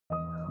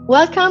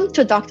Welcome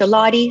to Dr.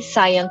 Lottie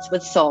Science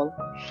with Soul.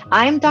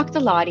 I'm Dr.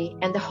 Lottie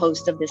and the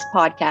host of this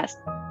podcast.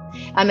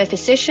 I'm a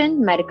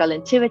physician, medical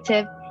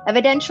intuitive,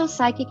 evidential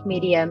psychic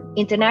medium,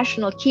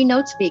 international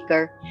keynote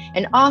speaker,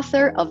 and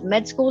author of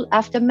Med School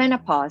After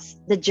Menopause,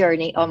 The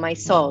Journey of My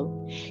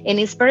Soul, an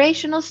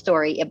inspirational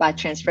story about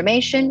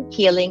transformation,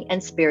 healing,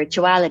 and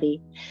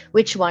spirituality,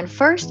 which won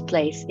first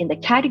place in the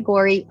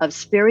category of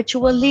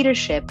spiritual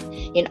leadership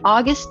in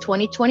August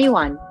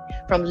 2021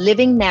 from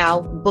Living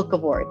Now Book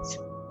Awards.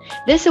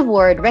 This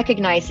award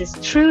recognizes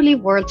truly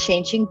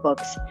world-changing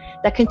books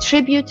that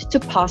contribute to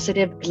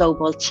positive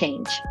global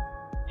change.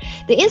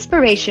 The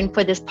inspiration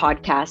for this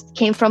podcast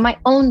came from my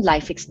own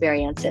life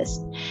experiences.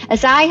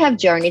 As I have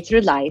journeyed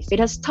through life, it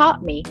has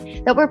taught me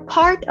that we're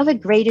part of a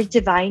greater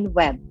divine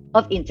web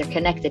of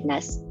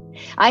interconnectedness.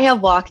 I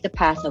have walked the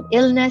path of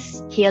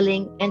illness,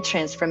 healing, and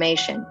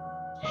transformation.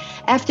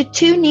 After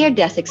 2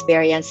 near-death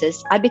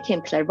experiences, I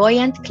became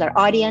clairvoyant,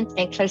 clairaudient,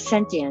 and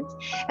clairsentient,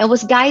 and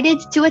was guided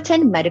to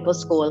attend medical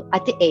school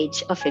at the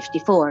age of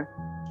 54.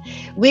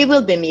 We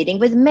will be meeting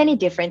with many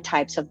different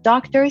types of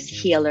doctors,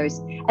 healers,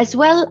 as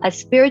well as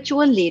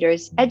spiritual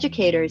leaders,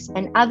 educators,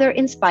 and other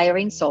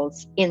inspiring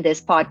souls in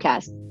this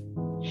podcast.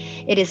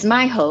 It is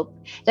my hope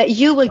that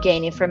you will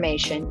gain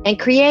information and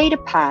create a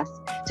path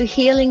to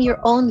healing your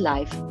own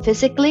life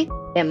physically,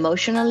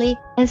 emotionally,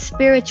 and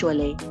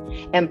spiritually,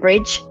 and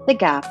bridge the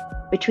gap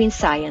between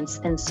science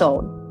and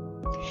soul.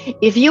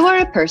 If you are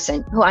a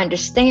person who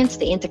understands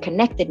the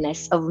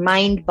interconnectedness of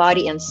mind,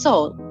 body, and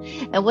soul,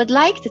 and would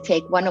like to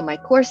take one of my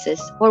courses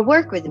or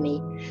work with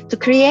me to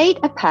create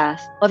a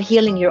path of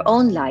healing your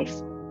own life,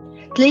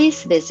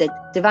 please visit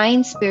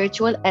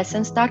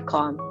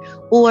divinespiritualessence.com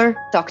or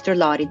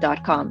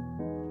drlottie.com.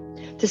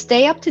 To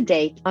stay up to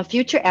date on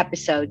future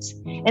episodes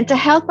and to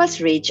help us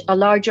reach a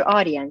larger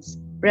audience,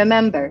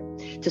 remember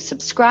to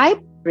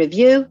subscribe,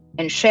 review,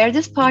 and share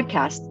this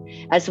podcast,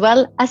 as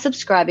well as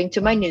subscribing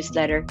to my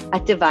newsletter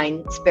at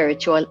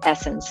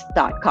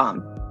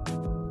divinespiritualessence.com.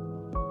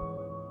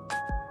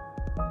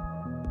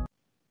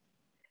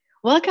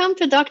 Welcome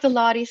to Dr.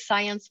 Lottie's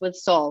Science with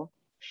Soul.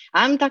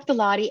 I'm Dr.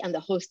 Lottie and the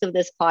host of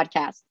this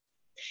podcast.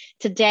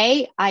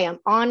 Today, I am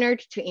honored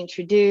to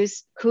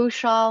introduce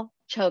Kushal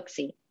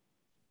Choksi.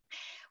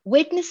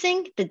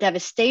 Witnessing the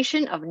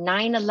devastation of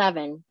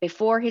 9/11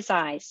 before his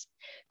eyes,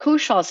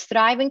 Kushal's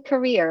thriving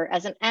career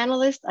as an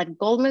analyst at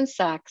Goldman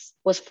Sachs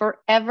was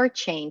forever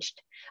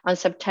changed on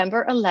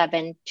September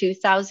 11,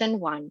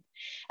 2001,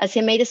 as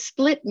he made a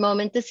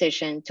split-moment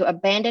decision to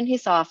abandon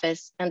his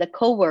office and the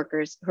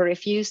co-workers who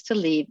refused to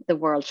leave the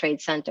World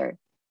Trade Center.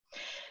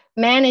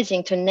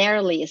 Managing to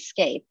narrowly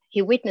escape,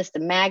 he witnessed the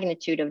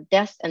magnitude of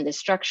death and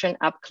destruction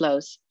up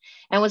close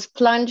and was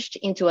plunged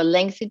into a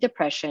lengthy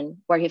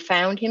depression where he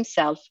found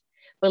himself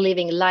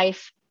believing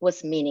life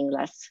was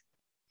meaningless.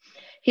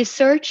 His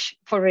search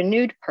for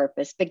renewed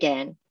purpose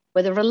began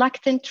with a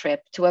reluctant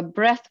trip to a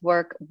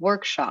breathwork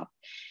workshop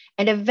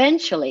and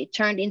eventually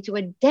turned into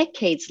a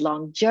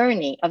decades-long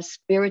journey of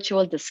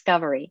spiritual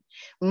discovery,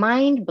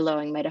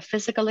 mind-blowing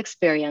metaphysical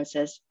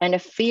experiences, and a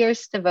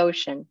fierce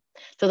devotion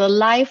to the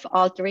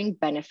life-altering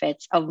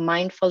benefits of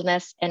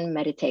mindfulness and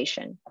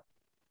meditation.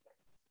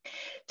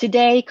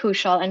 Today,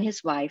 Kushal and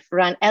his wife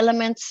run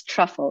Elements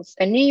Truffles,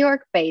 a New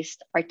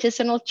York-based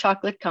artisanal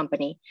chocolate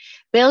company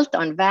built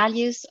on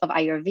values of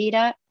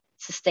Ayurveda,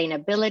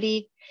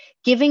 sustainability,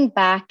 giving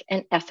back,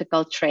 and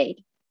ethical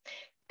trade.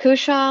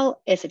 Kushal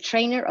is a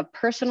trainer of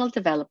personal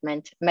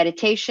development,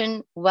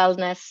 meditation,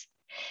 wellness,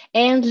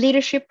 and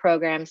leadership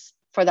programs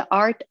for the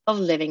Art of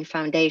Living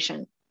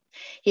Foundation.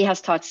 He has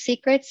taught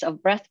secrets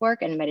of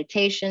breathwork and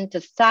meditation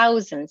to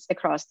thousands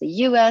across the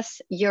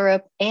US,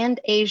 Europe, and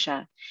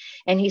Asia,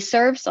 and he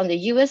serves on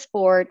the US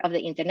board of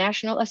the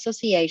International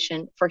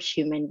Association for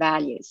Human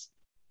Values.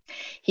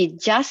 He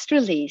just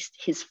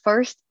released his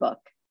first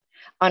book,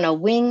 On a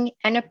Wing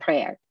and a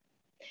Prayer: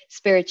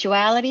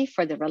 Spirituality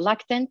for the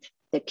Reluctant,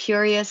 the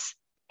Curious,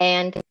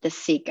 and the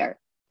Seeker.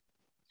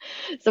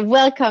 So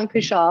welcome,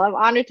 Kushal. I'm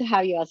honored to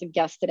have you as a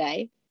guest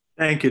today.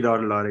 Thank you,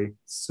 Dr. Lottie.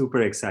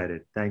 Super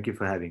excited. Thank you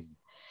for having me.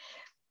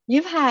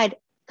 You've had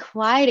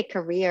quite a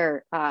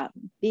career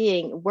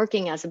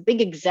working as a big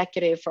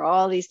executive for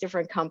all these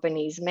different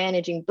companies,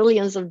 managing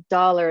billions of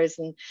dollars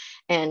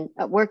and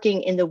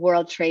working in the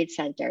World Trade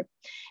Center.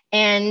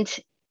 And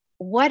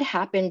what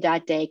happened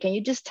that day? Can you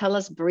just tell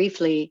us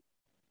briefly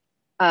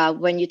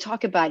when you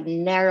talk about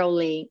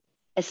narrowly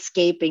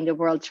escaping the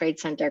World Trade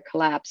Center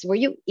collapse? Were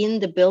you in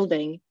the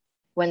building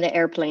when the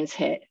airplanes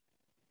hit?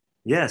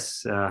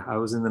 Yes, I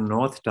was in the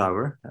North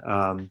Tower,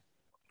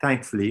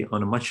 thankfully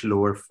on a much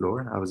lower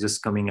floor. I was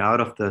just coming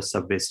out of the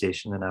subway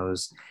station and I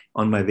was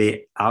on my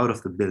way out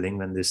of the building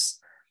when this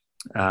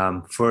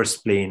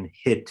first plane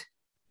hit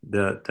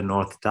the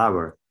North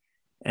Tower.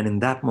 And in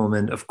that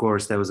moment, of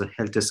course, there was a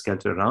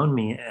helter-skelter around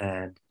me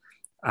and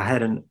I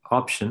had an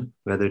option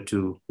whether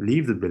to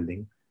leave the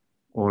building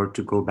or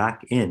to go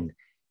back in.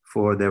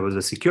 For there was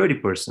a security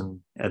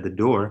person at the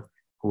door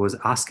who was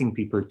asking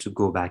people to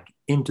go back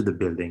into the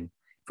building,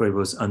 for it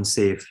was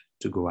unsafe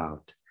to go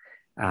out.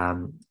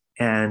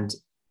 And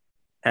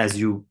as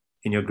you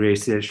in your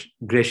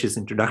gracious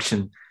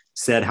introduction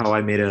said, how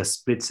I made a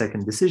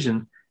split-second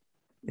decision,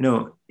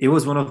 it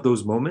was one of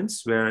those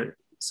moments where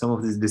some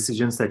of these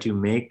decisions that you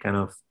make kind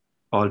of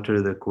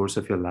alter the course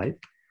of your life.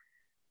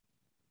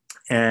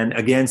 And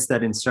against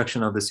that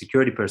instruction of the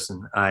security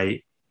person,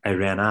 I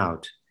ran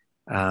out.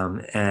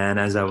 And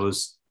as I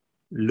was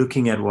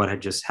looking at what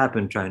had just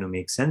happened, trying to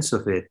make sense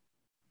of it,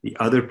 the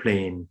other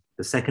plane,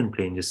 the second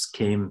plane, just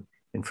came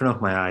in front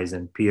of my eyes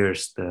and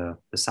pierced the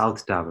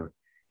South Tower.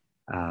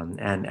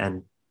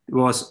 And it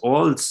was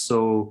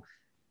also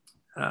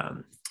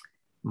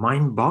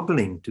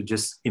mind-boggling to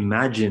just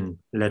imagine,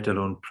 let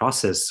alone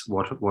process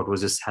what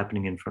was just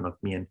happening in front of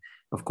me. And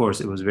of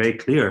course, it was very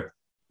clear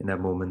in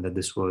that moment that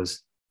this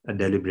was a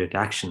deliberate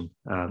action,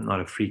 not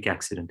a freak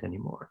accident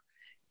anymore.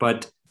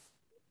 But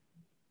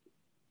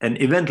an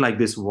event like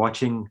this,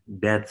 watching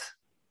death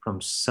from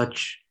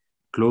such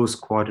close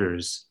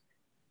quarters,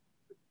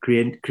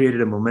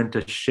 created a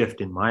momentous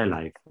shift in my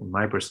life, in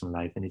my personal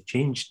life, and it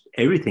changed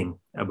everything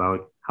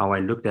about how I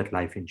looked at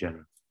life in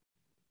general.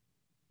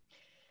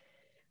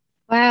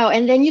 Wow.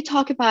 And then you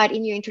talk about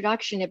in your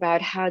introduction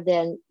about how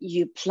then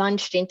you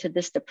plunged into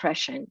this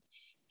depression.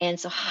 And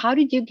so how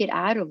did you get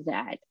out of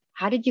that?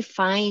 How did you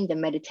find the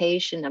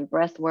meditation and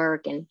breath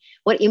work, and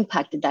what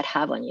impact did that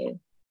have on you?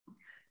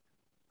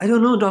 I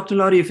don't know, Dr.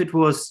 Lottie, if it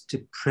was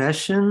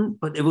depression,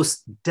 but it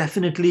was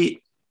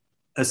definitely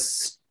a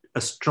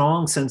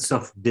strong sense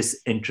of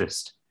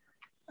disinterest.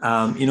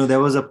 There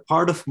was a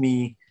part of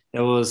me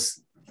that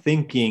was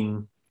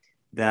thinking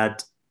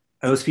that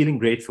I was feeling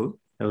grateful.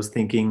 I was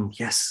thinking,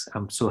 yes,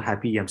 I'm so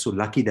happy. I'm so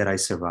lucky that I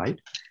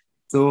survived.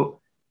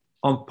 So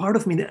on part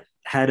of me that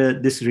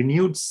had this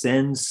renewed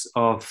sense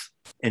of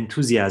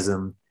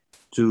enthusiasm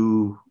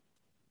to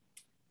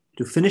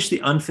finish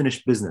the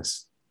unfinished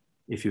business,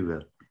 if you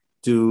will,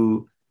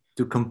 to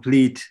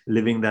complete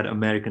living that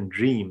American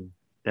dream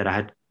that I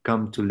had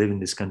come to live in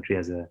this country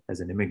as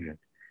an immigrant.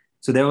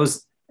 So there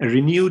was a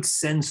renewed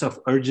sense of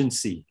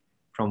urgency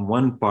from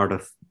one part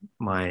of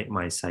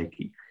my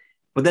psyche.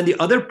 But then the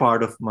other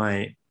part of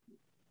my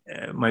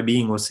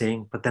being was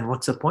saying, but then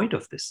what's the point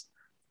of this?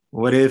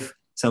 What if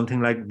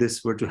something like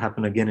this were to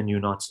happen again and you're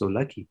not so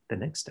lucky the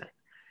next time?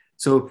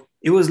 So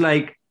it was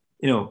like,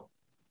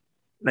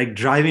 like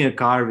driving a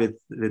car with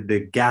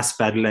the gas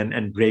pedal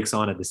and brakes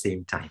on at the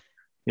same time.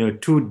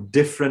 Two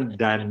different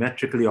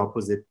diametrically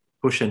opposite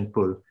push and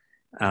pull.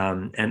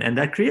 And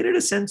that created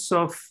a sense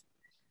of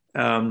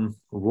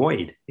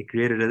void. It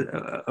created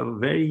a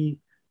very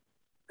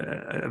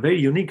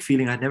unique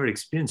feeling I'd never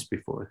experienced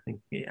before. I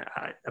think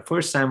the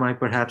first time I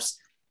perhaps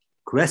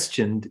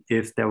questioned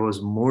if there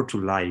was more to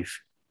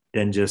life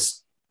than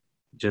just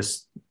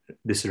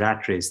this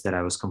rat race that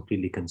I was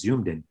completely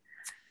consumed in.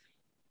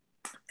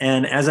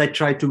 And as I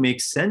tried to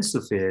make sense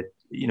of it,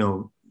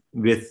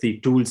 with the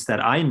tools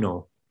that I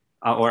know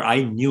or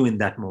I knew in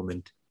that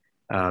moment,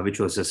 which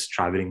was just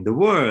traveling the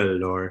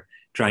world or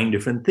trying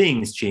different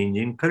things,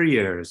 changing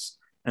careers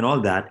and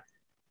all that.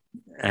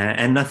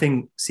 And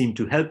nothing seemed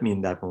to help me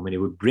in that moment. It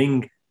would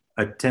bring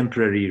a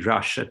temporary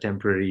rush, a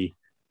temporary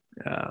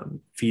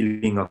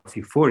feeling of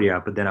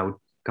euphoria, but then I would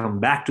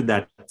come back to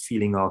that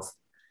feeling of,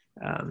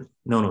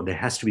 no, there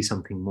has to be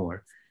something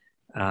more.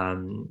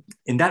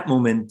 In that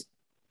moment,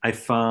 I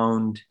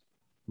found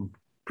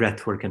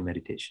breathwork and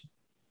meditation.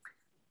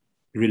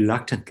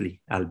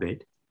 Reluctantly,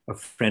 albeit, a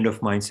friend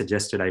of mine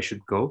suggested I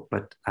should go,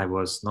 but I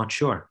was not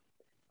sure.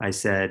 I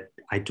said,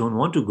 I don't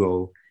want to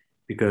go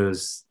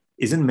because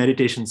isn't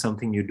meditation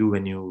something you do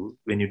when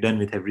you're done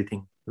with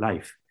everything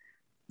life?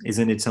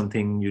 Isn't it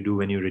something you do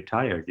when you're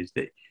retired?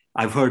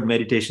 I've heard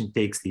meditation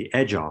takes the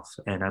edge off,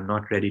 and I'm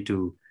not ready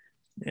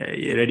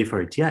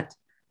for it yet.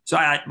 So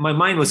my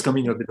mind was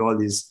coming up with all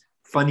these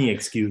funny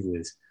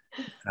excuses.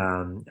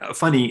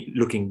 Funny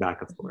looking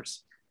back, of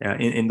course.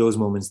 In those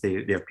moments,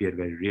 they appeared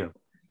very real.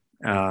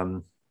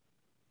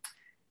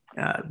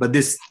 But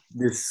this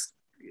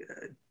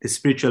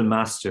spiritual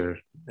master,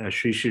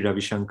 Sri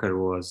Ravi Shankar,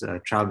 was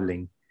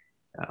traveling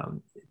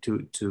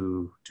to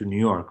New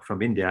York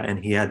from India,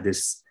 and he had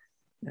this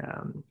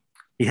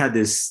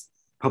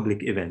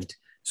public event.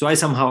 So I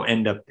somehow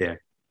end up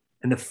there.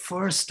 And the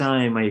first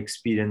time I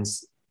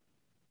experienced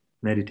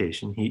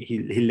meditation,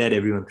 he led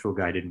everyone through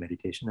guided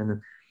meditation.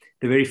 And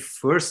the very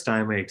first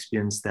time I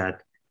experienced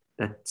that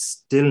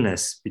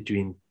stillness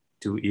between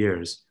two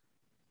ears,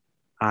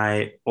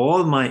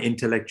 all my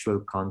intellectual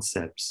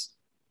concepts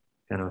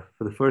kind of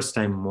for the first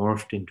time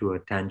morphed into a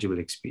tangible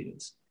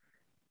experience.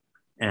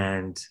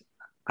 And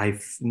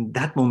in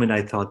that moment,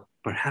 I thought,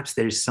 perhaps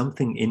there is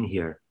something in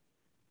here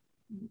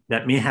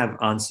that may have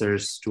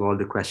answers to all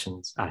the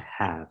questions I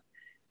have.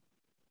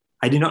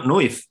 I did not know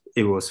if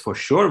it was for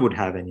sure would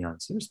have any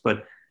answers,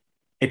 but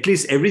at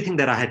least everything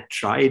that I had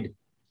tried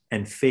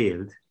and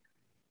failed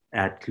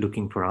at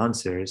looking for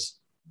answers,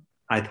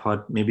 I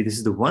thought maybe this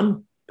is the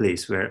one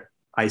place where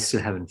I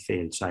still haven't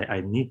failed. So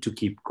I need to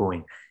keep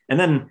going. And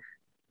then,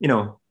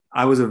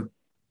 I was a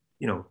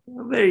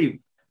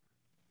very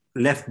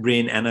left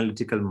brain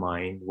analytical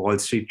mind, Wall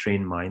Street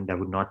trained mind that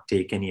would not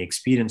take any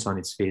experience on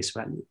its face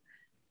value.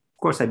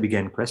 course, I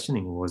began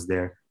questioning, was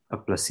there a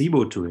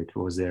placebo to it?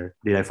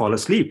 Did I fall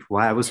asleep?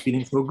 Why I was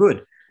feeling so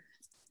good?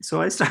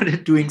 So I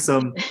started doing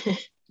some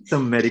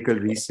medical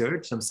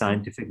research, some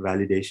scientific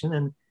validation.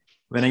 And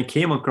when I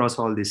came across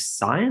all this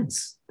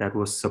science that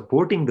was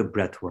supporting the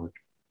breath work,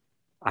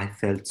 I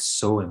felt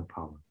so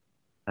empowered.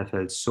 I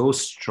felt so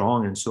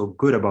strong and so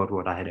good about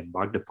what I had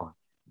embarked upon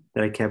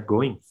that I kept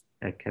going.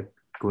 I kept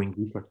going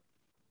deeper.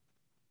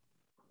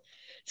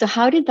 So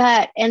how did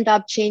that end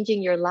up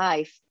changing your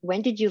life?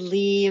 When did you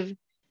leave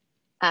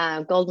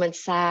Goldman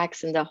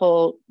Sachs and the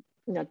whole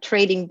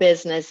trading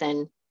business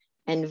and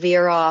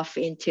veer off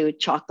into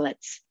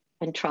chocolates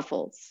and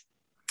truffles?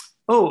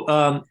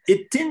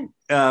 It didn't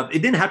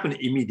happen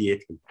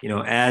immediately.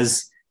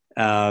 As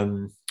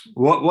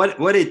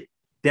what it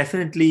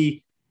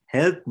definitely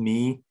helped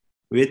me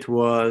with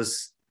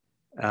was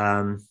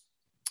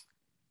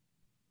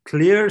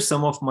clear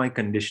some of my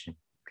conditioning,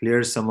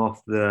 clear some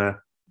of the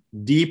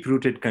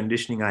deep-rooted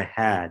conditioning I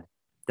had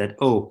that,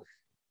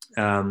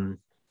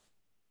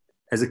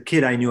 as a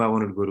kid, I knew I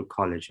wanted to go to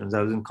college. Once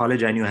I was in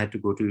college, I knew I had to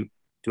go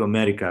to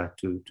America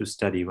to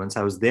study. Once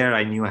I was there,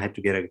 I knew I had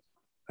to get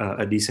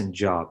a decent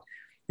job.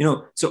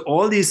 So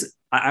all these,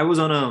 I was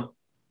on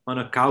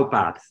a cow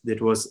path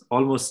that was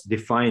almost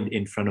defined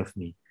in front of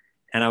me.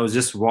 And I was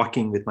just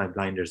walking with my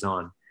blinders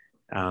on,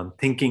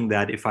 thinking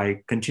that if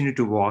I continue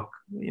to walk,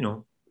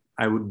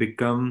 I would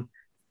become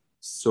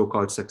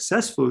so-called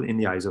successful in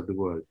the eyes of the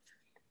world.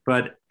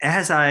 But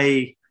as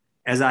I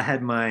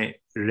had my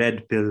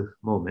red pill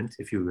moment,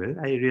 if you will,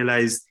 I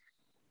realized,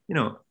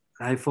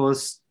 life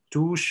was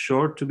too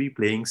short to be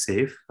playing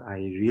safe. I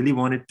really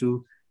wanted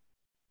to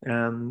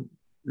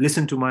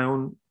listen to my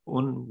own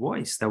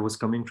voice that was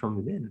coming from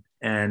within.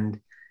 And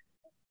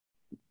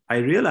I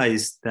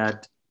realized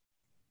that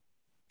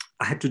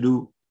I had to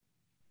do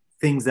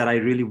things that I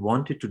really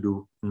wanted to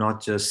do,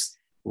 not just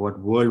what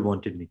world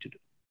wanted me to do.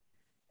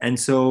 And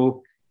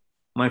so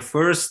my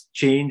first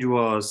change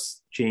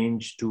was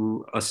change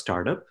to a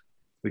startup,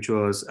 which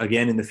was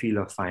again in the field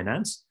of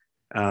finance.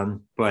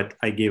 But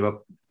I gave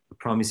up a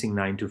promising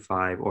 9 to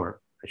 5,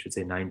 or I should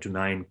say 9 to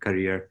 9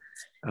 career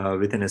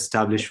with an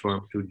established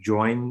firm to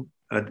join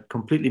a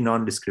completely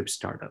nondescript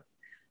startup.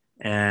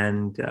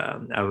 And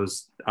I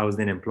was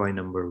then employee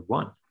number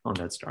 1 on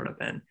that startup.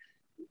 And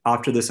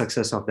after the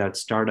success of that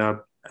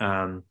startup,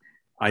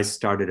 I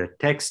started a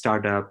tech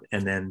startup,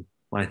 and then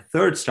my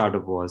third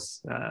startup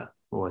was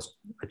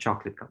a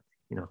chocolate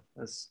company,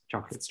 a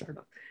chocolate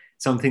startup.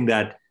 Something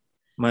that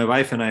my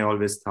wife and I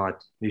always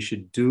thought we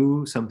should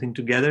do something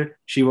together.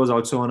 She was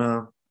also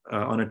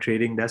on a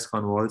trading desk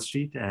on Wall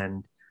Street,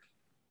 and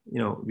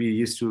we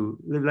used to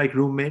live like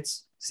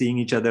roommates, seeing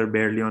each other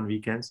barely on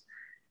weekends.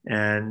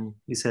 And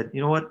we said,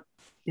 you know what,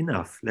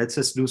 enough. Let's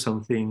just do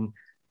something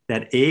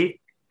that A,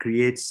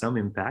 creates some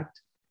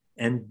impact,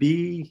 and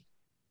B,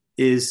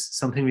 is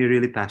something we're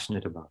really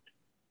passionate about.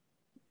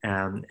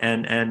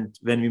 And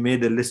when we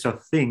made the list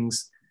of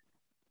things,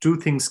 2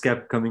 things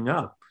kept coming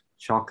up: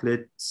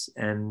 chocolates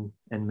and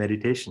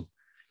meditation.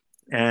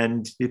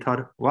 And we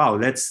thought, wow,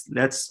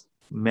 let's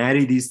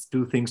marry these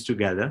 2 things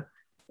together.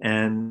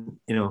 And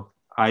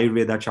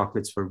Ayurveda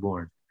chocolates were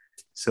born.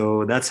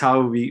 So that's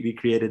how we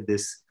created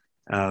this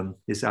our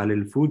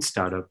little food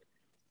startup,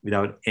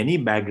 without any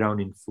background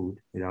in food,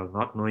 without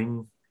not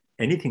knowing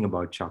anything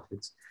about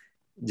chocolates,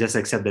 just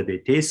accept that they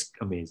taste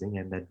amazing,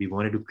 and that we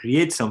wanted to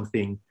create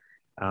something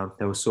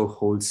that was so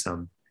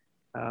wholesome,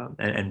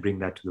 and bring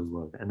that to the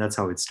world. And that's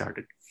how it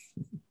started.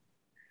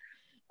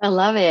 I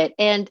love it.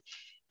 And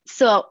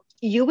so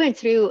you went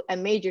through a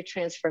major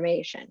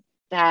transformation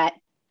that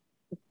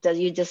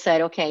you just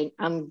said, okay,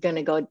 I'm going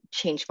to go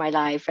change my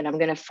life and I'm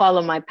going to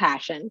follow my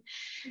passion.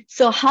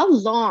 So how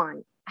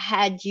long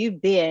had you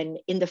been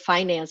in the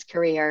finance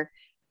career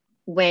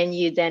when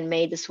you then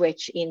made the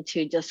switch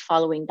into just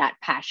following that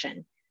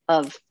passion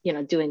of,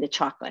 doing the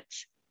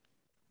chocolates?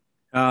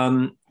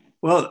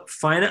 Well,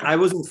 I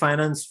was in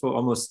finance for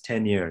almost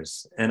 10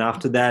 years. And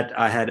after that,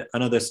 I had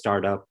another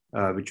startup,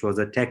 which was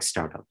a tech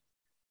startup.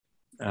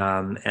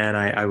 And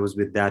I was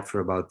with that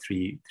for about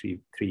three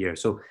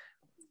years. So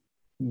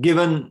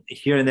given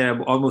here and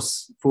there,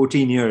 almost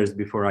 14 years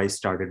before I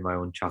started my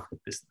own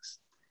chocolate business.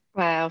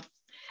 Wow.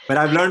 But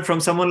I've learned from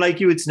someone like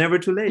you, it's never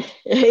too late.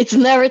 It's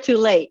never too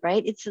late,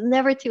 right? It's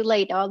never too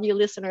late. All you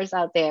listeners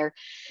out there,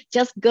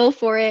 just go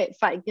for it.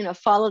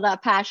 Follow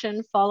that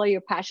passion, follow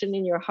your passion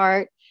in your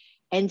heart,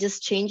 and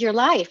just change your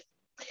life.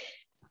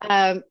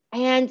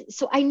 And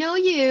so I know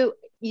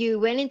you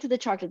went into the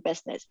chocolate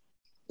business.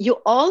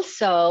 You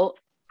also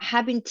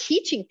have been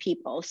teaching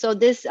people. So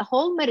this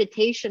whole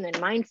meditation and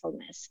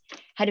mindfulness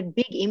had a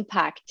big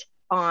impact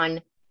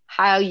on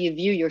how you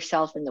view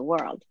yourself in the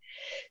world.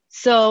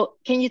 So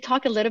can you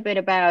talk a little bit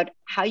about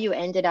how you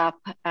ended up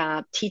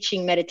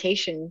teaching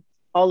meditation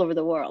all over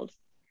the world?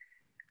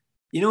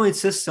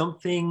 It's just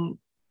something,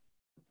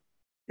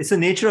 it's the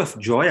nature of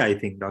joy, I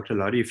think, Dr.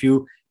 Lottie. If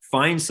you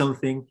find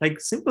something,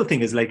 like simple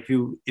thing is like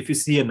if you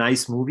see a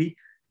nice movie,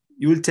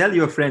 you will tell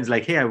your friends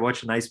like, hey, I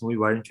watched a nice movie,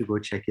 why don't you go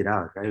check it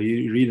out? Right?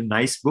 You read a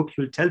nice book,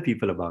 you'll tell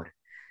people about it.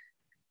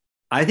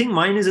 I think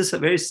mine is a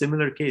very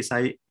similar case.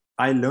 I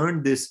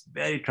learned this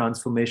very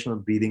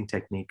transformational breathing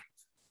technique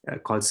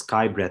called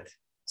sky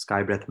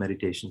breath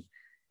meditation.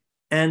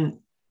 And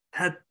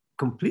that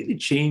completely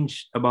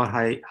changed about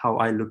how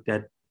I looked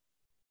at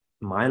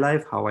my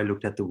life, how I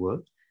looked at the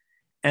world.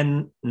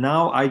 And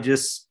now I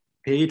just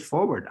pay it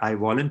forward. I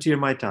volunteer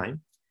my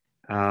time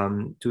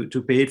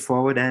to pay it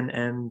forward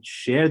and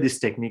share this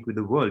technique with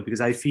the world,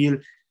 because I feel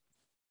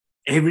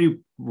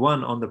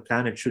everyone on the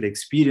planet should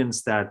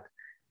experience that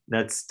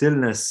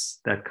stillness,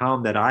 that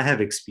calm that I have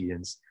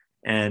experienced,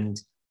 and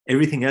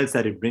everything else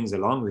that it brings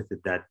along with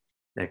it, that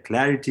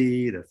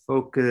clarity, the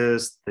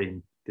focus,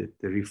 the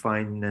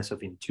refinedness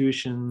of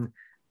intuition,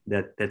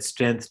 that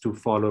strength to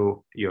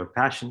follow your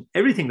passion,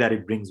 everything that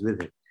it brings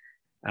with it.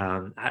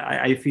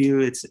 I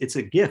feel it's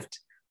a gift.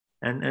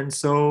 And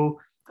so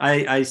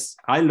I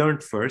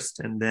learned first.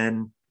 And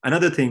then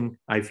another thing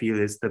I feel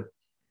is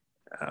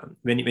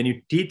when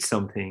you teach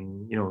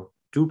something,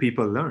 two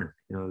people learn,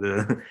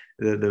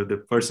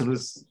 the person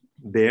who's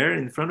there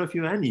in front of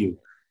you and you.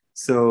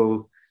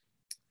 So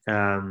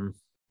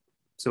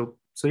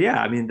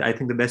yeah, I mean, I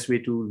think the best way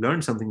to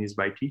learn something is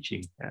by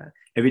teaching.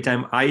 Every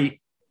time I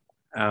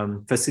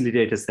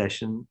facilitate a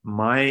session,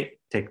 my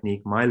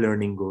technique, my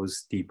learning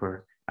goes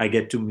deeper. I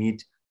get to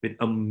meet with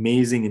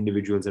amazing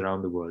individuals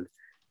around the world.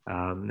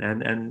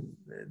 And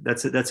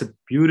that's a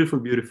beautiful,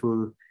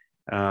 beautiful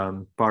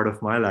part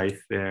of my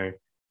life where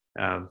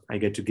I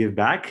get to give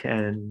back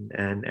and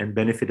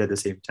benefit at the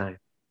same time.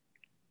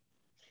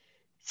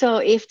 So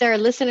if there are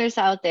listeners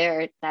out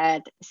there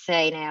that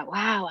say now,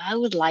 wow, I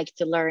would like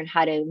to learn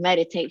how to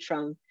meditate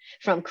from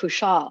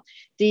Kushal,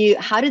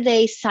 how do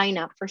they sign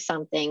up for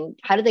something?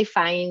 How do they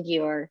find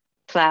your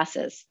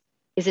classes?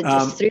 Is it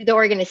just through the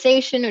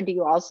organization, or do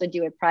you also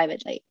do it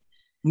privately?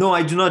 No,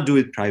 I do not do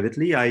it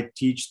privately. I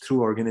teach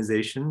through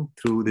organization,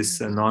 through this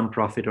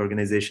nonprofit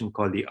organization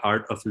called the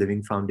Art of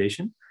Living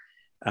Foundation.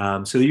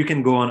 So you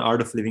can go on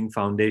Art of Living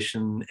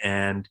Foundation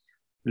and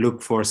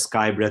look for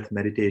Sky Breath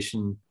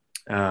Meditation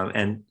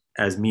and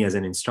as me as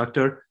an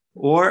instructor.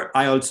 Or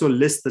I also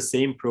list the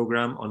same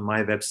program on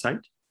my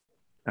website.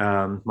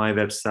 My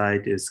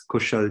website is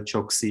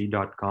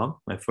kushalchoksi.com,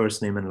 my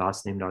first name and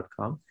last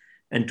name.com.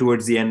 And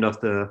towards the end of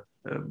the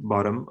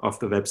bottom of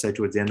the website,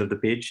 towards the end of the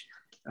page,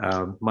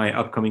 my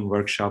upcoming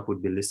workshop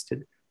would be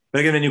listed. But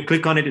again, when you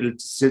click on it, it'll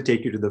still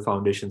take you to the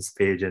foundation's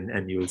page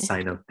and you will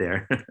sign up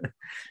there.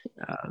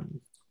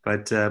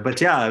 But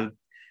yeah,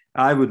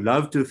 I would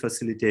love to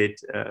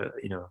facilitate,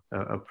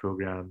 a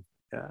program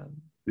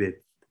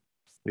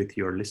with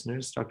your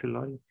listeners, Dr.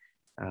 Lottie.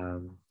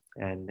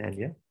 And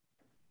yeah,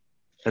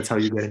 that's how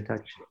you get in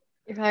touch.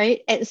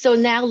 Right. And so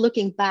now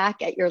looking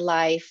back at your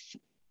life,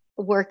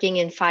 working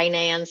in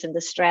finance and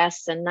the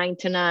stress and 9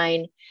 to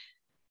 9,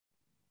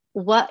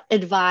 what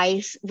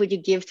advice would you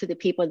give to the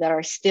people that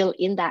are still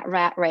in that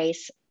rat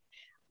race?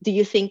 Do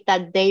you think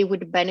that they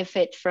would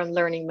benefit from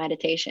learning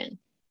meditation?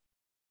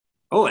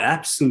 Oh,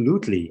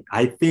 absolutely.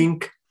 I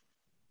think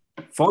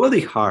follow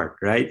the heart,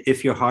 right?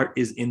 If your heart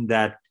is in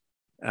that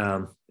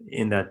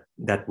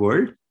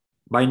world,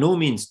 by no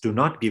means do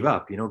not give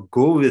up.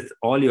 Go with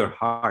all your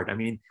heart. I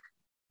mean,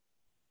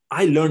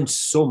 I learned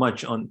so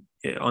much on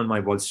my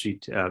Wall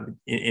Street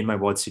in my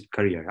Wall Street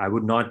career. I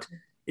would not,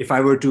 if I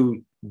were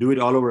to do it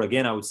all over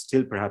again, I would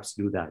still perhaps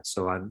do that.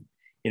 So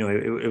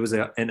it was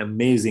an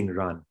amazing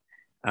run.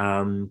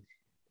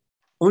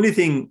 Only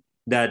thing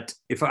that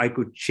if I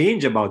could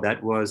change about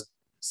that was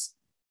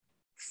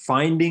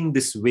finding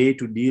this way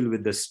to deal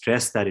with the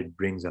stress that it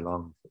brings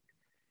along.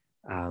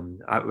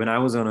 When I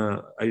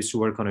used to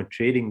work on a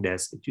trading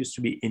desk, it used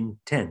to be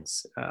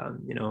intense.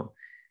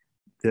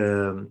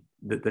 The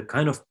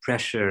kind of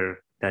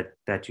pressure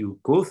that you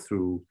go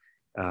through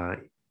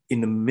in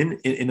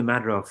the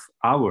matter of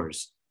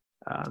hours,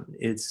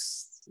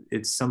 it's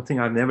something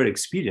I've never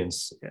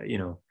experienced,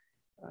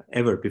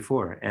 ever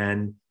before.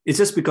 And it's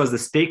just because the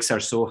stakes are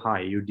so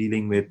high. You're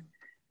dealing with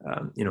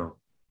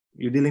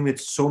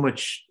so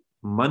much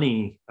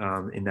money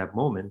in that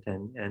moment,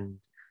 and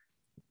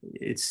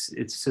it's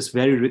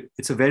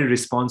a very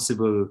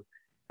responsible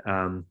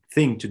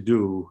thing to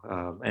do,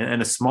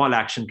 and a small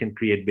action can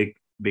create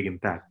big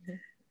impact,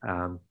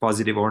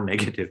 positive or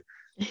negative.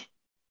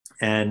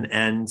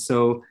 And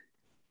so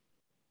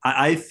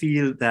I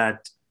feel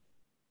that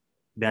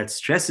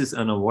stress is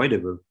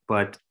unavoidable,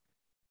 but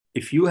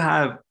if you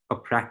have a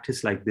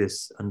practice like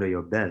this under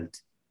your belt,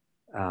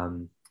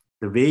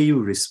 the way you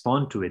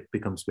respond to it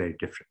becomes very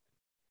different.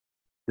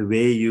 The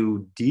way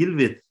you deal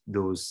with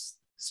those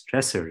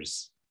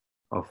stressors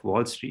of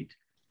Wall Street,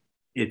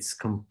 it's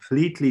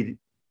completely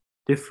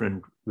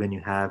different when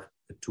you have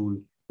a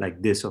tool like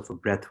this of a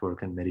breath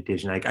work and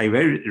meditation. Like I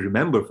very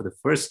remember for the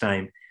first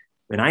time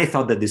when I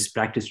thought that this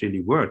practice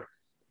really worked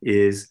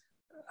is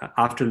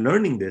after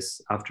learning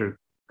this, after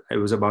it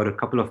was about a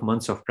couple of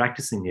months of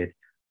practicing it,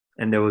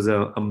 and there was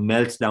a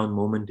meltdown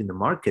moment in the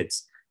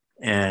markets,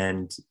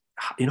 and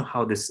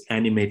how this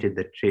animated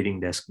the trading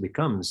desk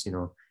becomes.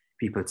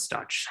 People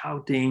start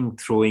shouting,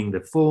 throwing the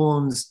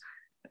phones,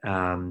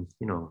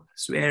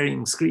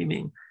 swearing,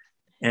 screaming.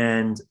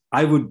 And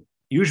I would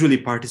usually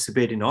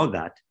participate in all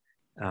that.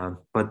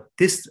 But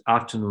this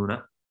afternoon,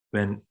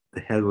 when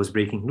the hell was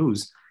breaking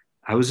loose,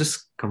 I was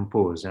just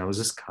composed. I was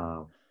just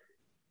calm.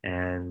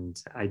 And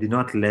I did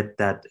not let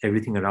that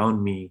everything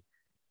around me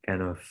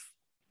kind of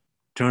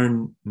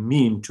turn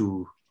me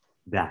into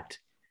that.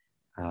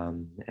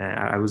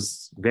 I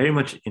was very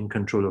much in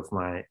control of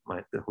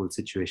the whole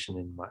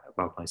situation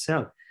about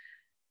myself,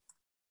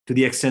 to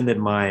the extent that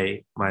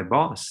my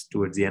boss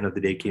towards the end of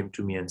the day came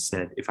to me and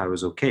said if I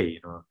was okay,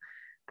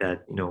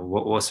 that,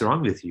 what's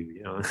wrong with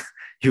you?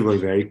 You were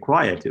very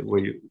quiet.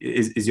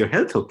 Is your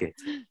health okay?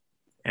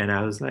 And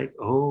I was like,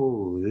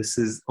 oh, this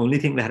is only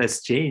thing that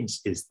has changed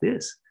is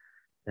this,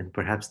 and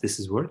perhaps this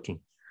is working.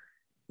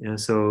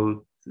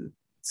 So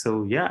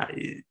yeah,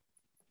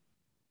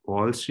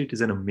 Wall Street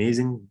is an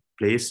amazing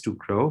place to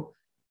grow,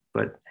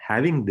 but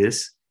having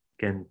this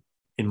can,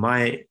 in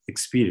my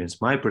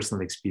experience, my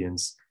personal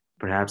experience,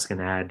 perhaps can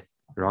add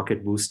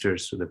rocket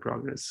boosters to the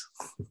progress.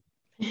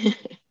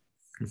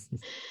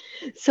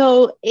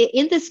 So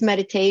in this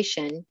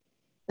meditation,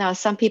 now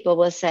some people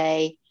will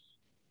say,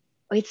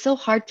 oh, it's so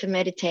hard to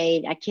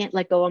meditate. I can't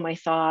let go of my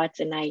thoughts.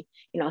 And I,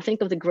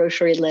 think of the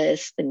grocery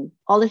list and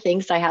all the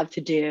things I have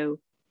to do.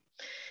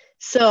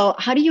 So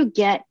how do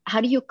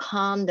you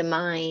calm the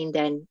mind,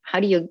 and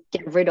how do you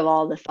get rid of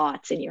all the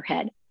thoughts in your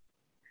head?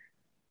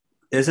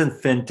 It's a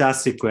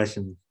fantastic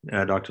question,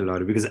 Dr.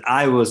 Laurie, because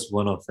I was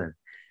one of them.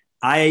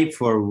 I,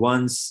 for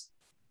once,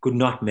 could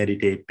not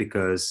meditate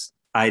because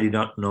I did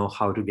not know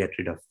how to get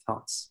rid of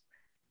thoughts.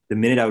 The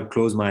minute I would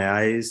close my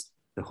eyes,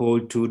 the whole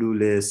to-do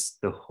list,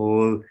 the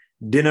whole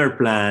dinner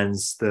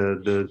plans,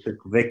 the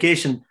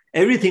vacation,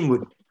 everything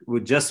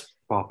would just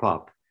pop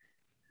up.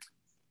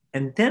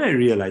 And then I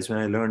realized when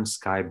I learned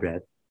sky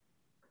breath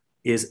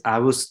is I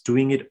was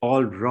doing it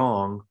all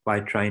wrong by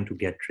trying to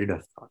get rid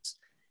of thoughts,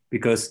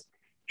 because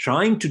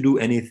trying to do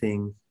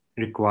anything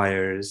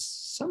requires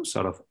some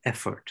sort of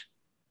effort.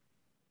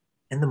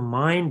 And the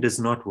mind does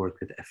not work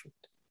with effort.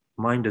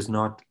 Mind does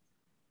not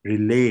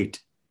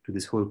relate to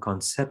this whole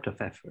concept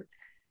of effort.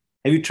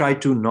 Have you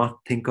tried to not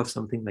think of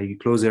something? Like you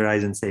close your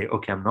eyes and say,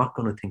 okay, I'm not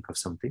going to think of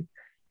something.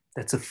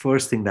 That's the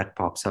first thing that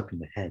pops up in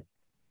the head.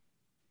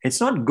 It's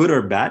not good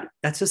or bad.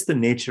 That's just the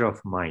nature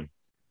of mind.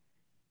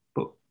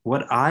 But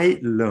what I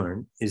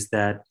learned is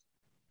that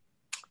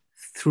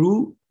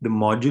through the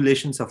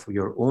modulations of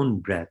your own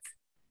breath,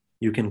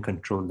 you can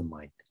control the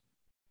mind.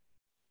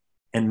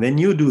 And when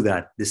you do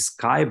that, this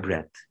sky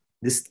breath,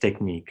 this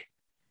technique,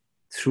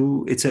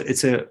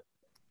 it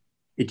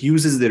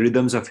uses the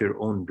rhythms of your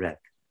own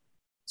breath.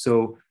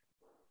 So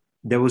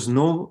there was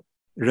no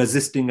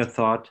resisting a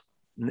thought.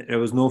 There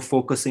was no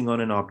focusing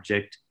on an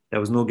object. There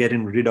was no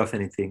getting rid of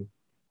anything.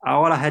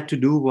 All I had to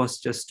do was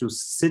just to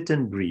sit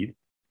and breathe.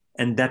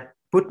 And that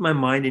put my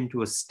mind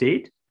into a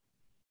state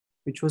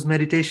which was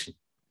meditation.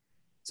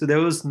 So there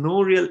was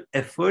no real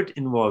effort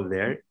involved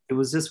there. It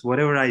was just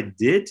whatever I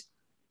did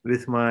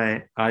with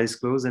my eyes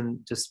closed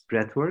and just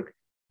breath work,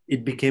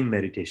 it became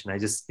meditation.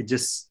 It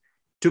just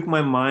took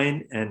my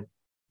mind and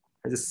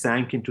I just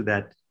sank into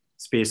that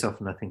space of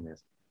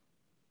nothingness.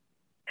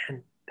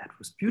 And that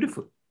was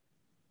beautiful.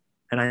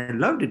 And I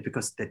loved it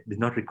because that did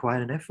not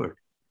require an effort.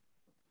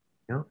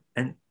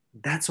 And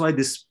that's why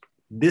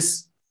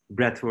this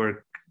breath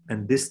work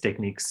and this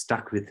technique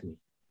stuck with me.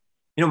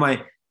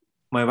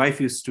 My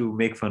wife used to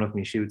make fun of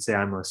me. She would say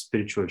I'm a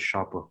spiritual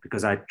shopper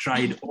because I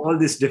tried all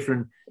these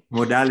different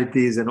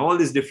modalities and all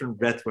this different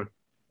breath work.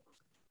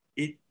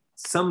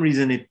 Some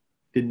reason it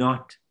did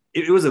not.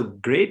 It was a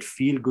great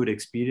feel-good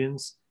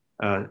experience,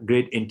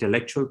 great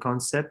intellectual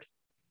concept,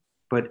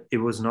 but it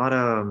was not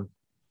a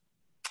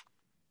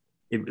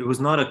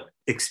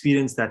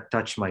experience that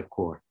touched my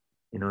core.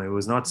 It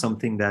was not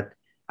something that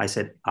I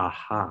said,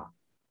 aha,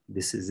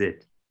 this is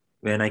it.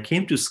 When I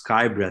came to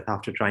sky breath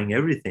after trying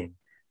everything,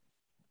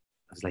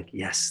 I was like,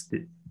 yes,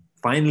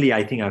 finally,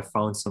 I think I've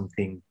found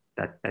something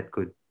that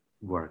could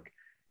work.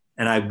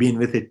 And I've been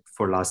with it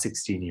for the last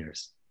 16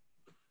 years.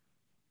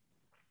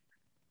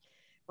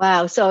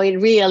 Wow. So it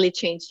really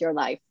changed your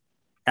life.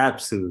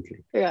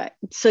 Absolutely. Right.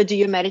 So do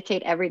you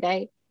meditate every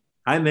day?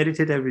 I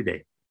meditate every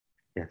day.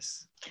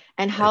 Yes.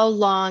 And how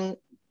long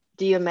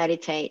do you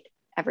meditate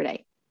every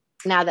day?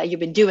 Now that you've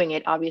been doing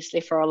it,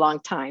 obviously, for a long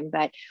time,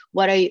 but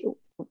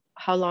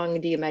how long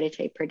do you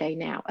meditate per day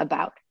now?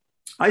 About?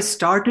 I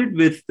started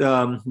with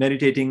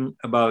meditating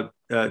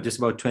just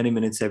about 20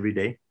 minutes every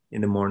day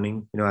in the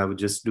morning. I would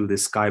just do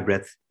this sky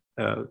breath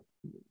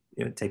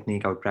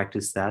technique. I would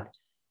practice that.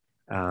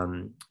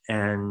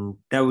 And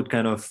that would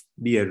kind of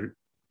that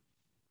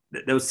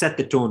would set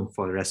the tone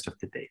for the rest of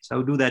the day. So I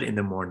would do that in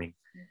the morning.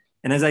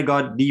 And as I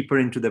got deeper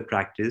into the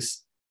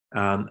practice,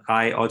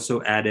 I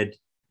also added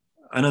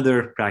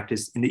another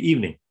practice in the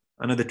evening.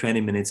 Another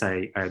 20 minutes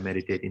I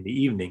meditate in the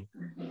evening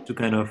to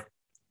kind of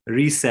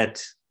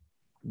reset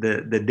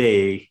the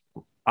day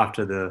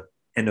after the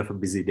end of a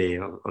busy day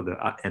or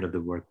the end of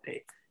the work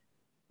day.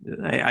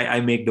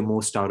 I make the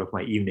most out of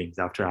my evenings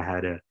after I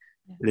had a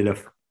little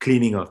of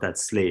cleaning of that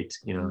slate.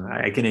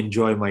 I can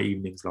enjoy my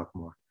evenings a lot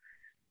more.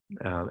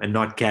 and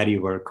not carry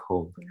work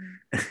home.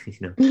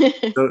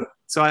 Mm-hmm.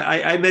 So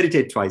I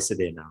meditate twice a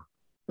day now.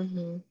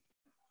 Mm-hmm.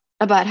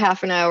 About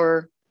half an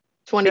hour,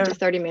 20 Yeah. to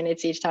 30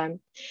 minutes each time.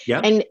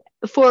 Yeah. And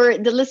for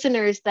the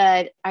listeners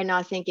that are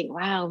now thinking,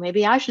 wow,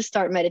 maybe I should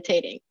start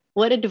meditating,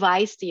 what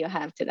advice do you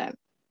have to them?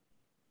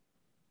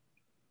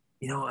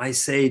 I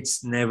say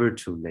it's never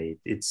too late.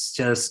 It's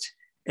just,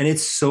 and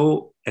it's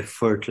so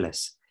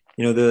effortless.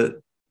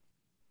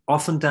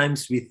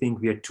 Oftentimes we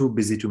think we are too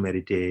busy to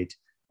meditate.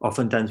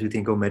 Oftentimes we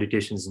think, oh,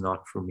 meditation is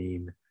not for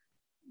me.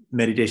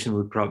 Meditation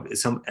would probably,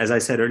 as I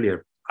said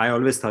earlier, I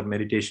always thought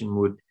meditation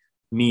would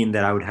mean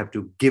that I would have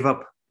to give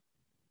up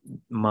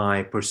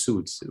my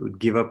pursuits, would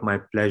give up my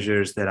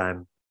pleasures that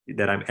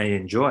I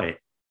enjoy,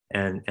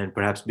 and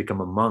perhaps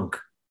become a monk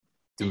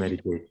to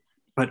meditate.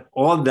 But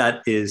all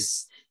that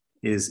is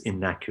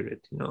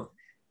inaccurate.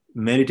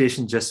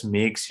 Meditation just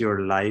makes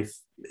your life,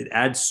 it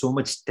adds so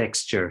much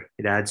texture,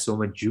 it adds so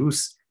much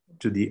juice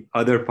to the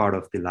other part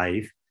of the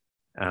life,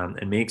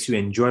 and makes you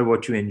enjoy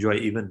what you enjoy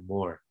even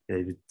more,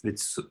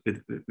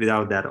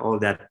 without that, all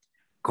that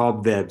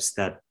cobwebs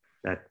that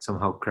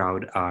somehow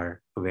crowd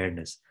our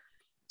awareness.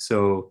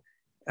 So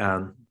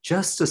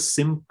just a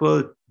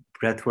simple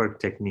breathwork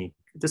technique,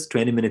 just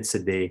 20 minutes a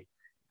day,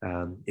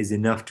 is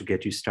enough to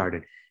get you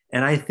started.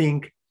 And I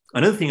think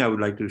another thing I would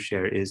like to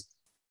share is,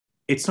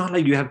 it's not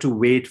like you have to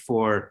wait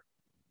for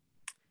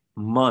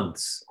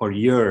months or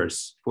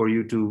years for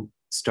you to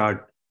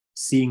start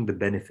seeing the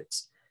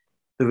benefits.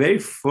 The very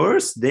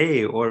first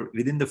day or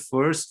within the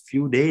first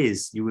few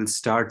days, you will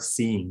start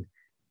seeing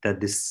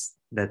that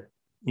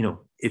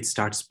it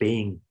starts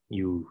paying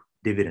you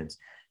dividends.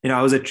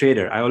 I was a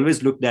trader. I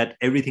always looked at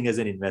everything as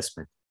an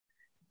investment.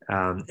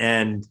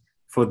 And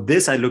for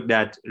this, I looked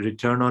at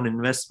return on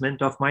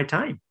investment of my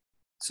time.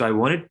 So I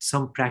wanted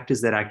some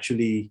practice that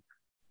actually,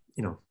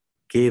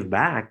 gave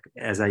back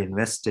as I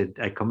invested.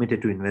 I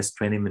committed to invest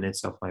 20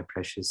 minutes of my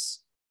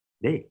precious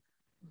day.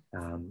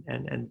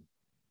 And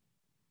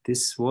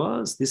this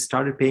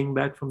started paying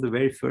back from the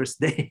very first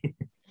day.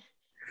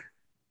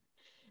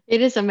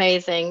 It is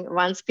amazing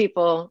once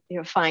people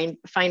find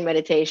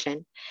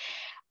meditation,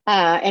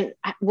 and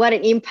what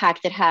an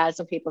impact it has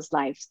on people's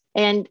lives.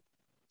 And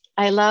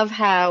I love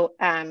how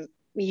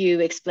you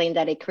explained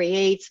that it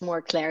creates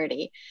more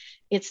clarity.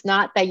 It's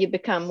not that you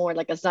become more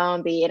like a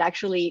zombie. It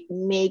actually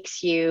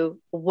makes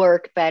you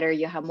work better.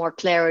 You have more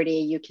clarity.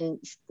 You can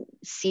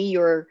see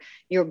your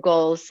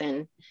goals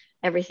and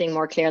everything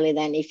more clearly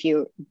than if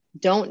you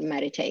don't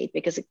meditate,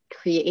 because it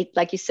creates,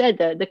 like you said,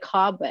 the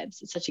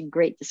cobwebs. It's such a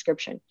great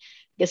description.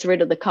 Gets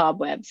rid of the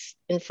cobwebs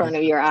in front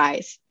of your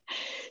eyes.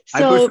 So,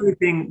 I personally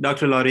think,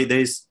 Dr. Laurie,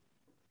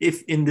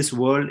 if in this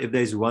world, if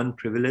there's one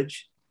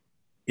privilege,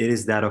 it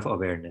is that of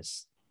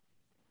awareness.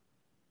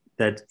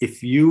 That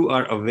if you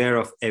are aware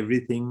of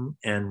everything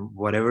and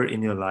whatever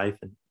in your life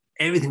and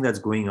everything that's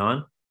going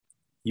on,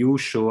 you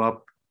show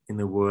up in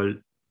the world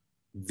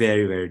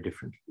very, very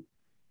differently.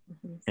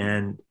 Mm-hmm.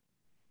 And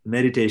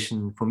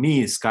meditation, for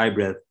me, sky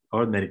breath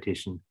or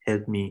meditation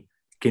helped me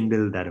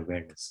kindle that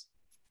awareness.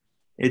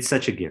 It's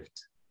such a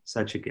gift,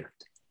 such a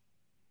gift.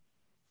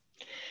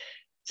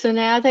 So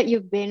now that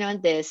you've been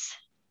on this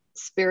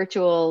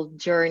spiritual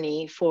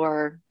journey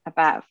for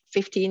about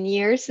 15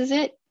 years, is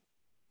it?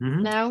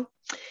 Mm-hmm. Now?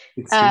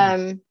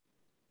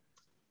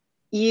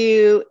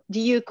 Do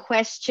you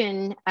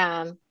question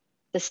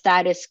the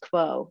status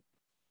quo,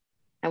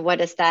 and what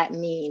does that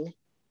mean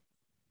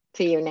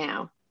to you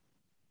now?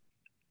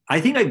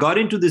 I think I got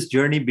into this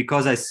journey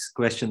because I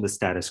questioned the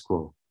status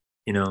quo.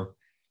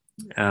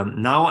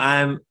 Now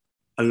I'm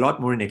a lot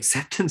more in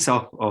acceptance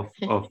of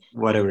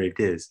whatever it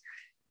is,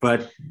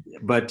 but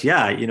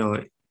yeah,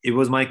 it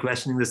was my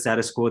questioning the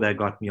status quo that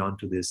got me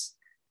onto this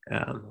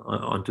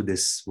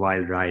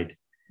wild ride.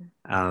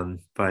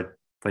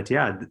 But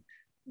yeah,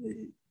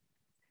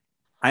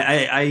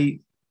 I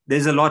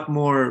there's a lot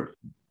more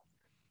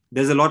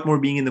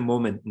being in the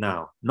moment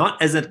now,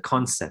 not as a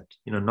concept,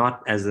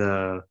 not as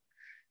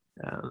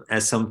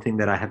as something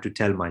that I have to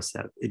tell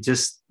myself. It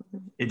just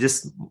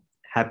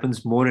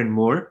happens more and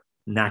more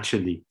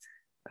naturally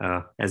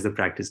as the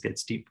practice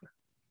gets deeper.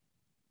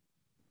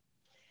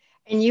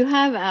 And you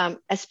have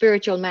a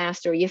spiritual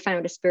master. You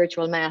found a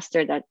spiritual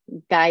master that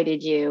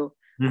guided you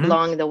mm-hmm.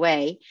 along the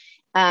way.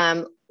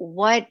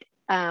 What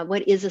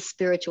is a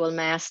spiritual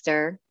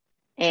master,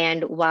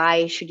 and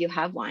why should you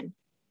have one?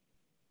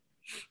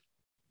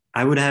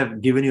 I would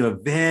have given you a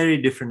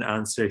very different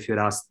answer if you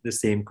had asked the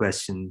same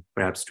question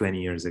perhaps 20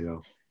 years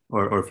ago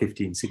or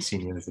 15,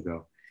 16 years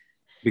ago.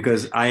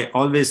 Because I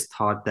always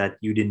thought that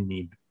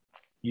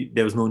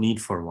there was no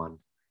need for one.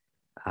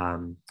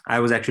 I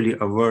was actually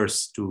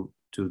averse to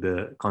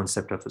the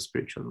concept of a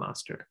spiritual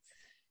master.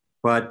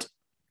 But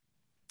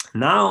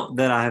now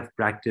that I have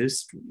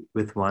practiced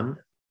with one,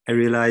 I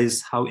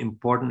realize how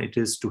important it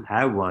is to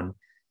have one,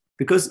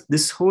 because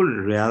this whole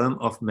realm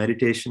of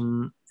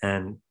meditation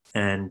and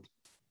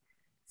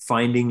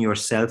finding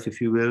yourself,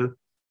 if you will,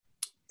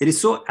 it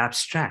is so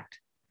abstract.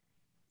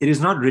 It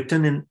is not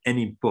written in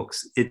any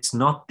books. It's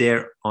not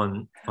there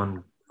on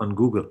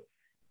Google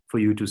for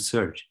you to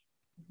search.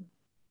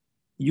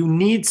 you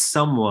need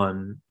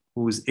someone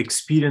who's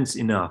experienced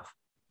enough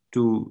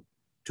to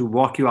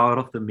walk you out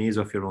of the maze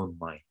of your own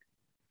mind.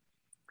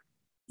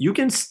 You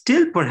can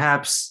still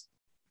perhaps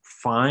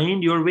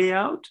find your way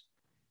out,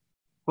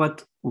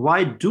 but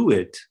why do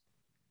it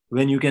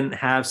when you can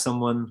have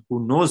someone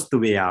who knows the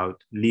way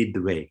out lead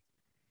the way,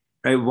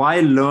 right?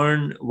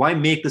 Why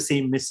make the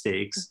same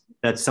mistakes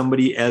that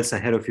somebody else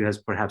ahead of you has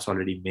perhaps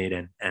already made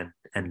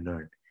and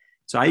learned?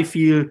 So I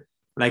feel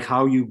like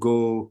how you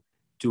go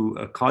to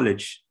a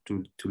college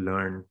to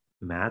learn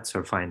maths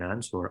or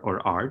finance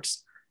or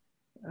arts,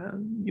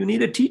 you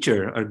need a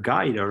teacher, a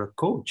guide, or a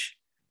coach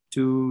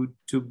to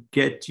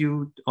get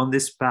you on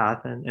this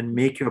path and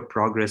make your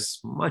progress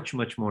much,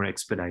 much more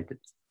expedited.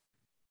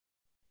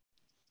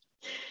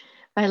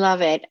 I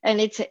love it. And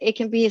it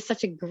can be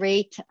such a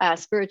great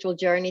spiritual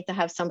journey to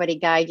have somebody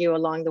guide you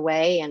along the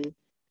way. And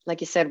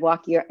like you said,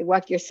 walk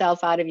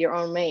yourself out of your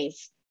own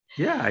maze.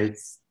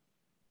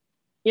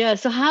 Yeah.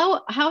 So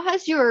how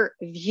has your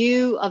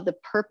view of the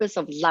purpose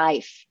of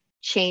life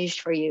changed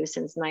for you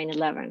since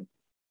 9/11?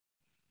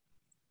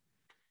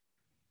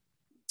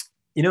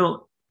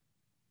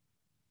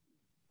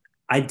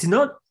 I did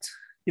not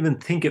even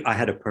think if I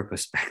had a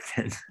purpose back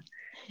then.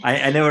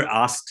 I never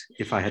asked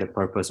if I had a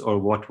purpose or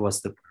what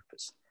was the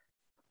purpose.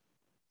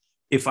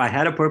 If I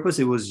had a purpose,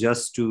 it was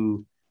just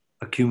to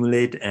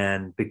accumulate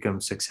and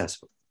become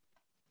successful.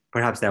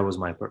 Perhaps that was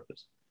my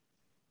purpose.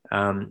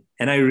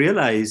 And I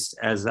realized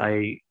as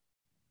I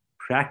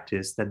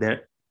practiced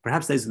that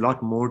perhaps there's a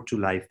lot more to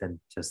life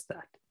than just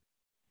that.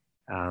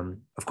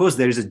 Of course,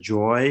 there is a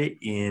joy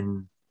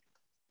in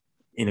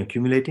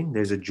accumulating.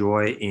 There's a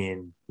joy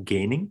in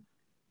gaining.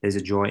 There's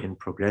a joy in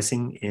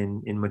progressing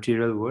in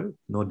material world,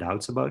 no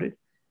doubts about it.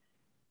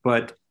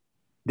 But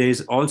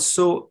there's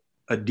also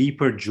a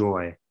deeper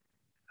joy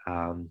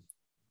when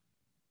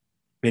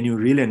you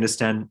really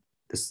understand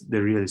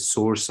the real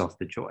source of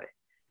the joy.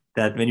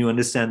 That when you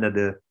understand that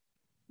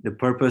the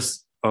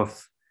purpose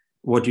of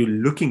what you're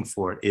looking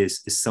for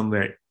is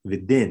somewhere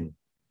within.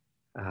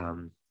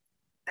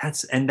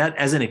 That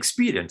as an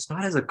experience,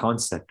 not as a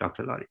concept,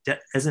 Dr. Lottie,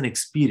 as an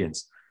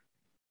experience,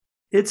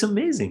 it's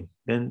amazing.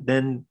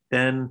 Then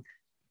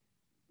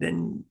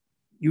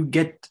you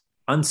get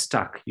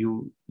unstuck.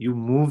 You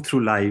move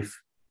through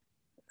life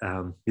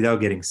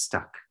without getting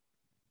stuck,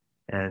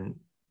 and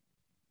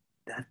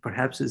that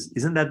perhaps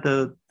isn't that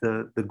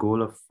the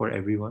goal for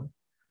everyone?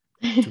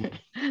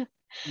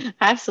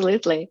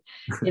 Absolutely.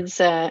 It's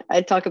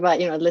I talk about,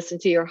 listen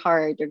to your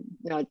heart, or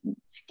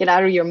get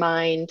out of your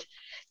mind.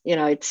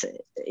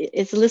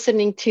 It's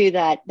listening to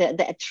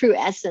the true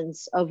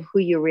essence of who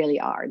you really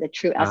are, the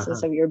true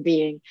essence of your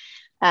being,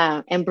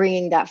 and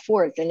bringing that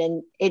forth. And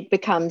then it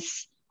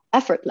becomes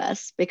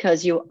effortless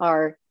because you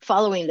are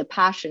following the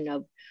passion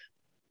of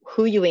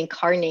who you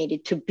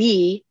incarnated to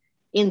be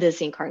in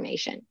this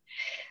incarnation.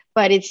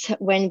 But it's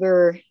when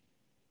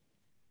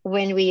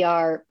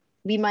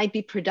we might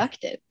be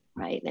productive,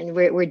 right? And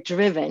we're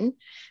driven,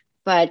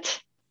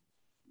 but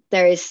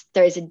there is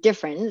a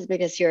difference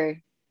because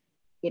you're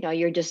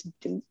just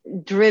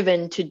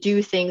driven to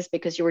do things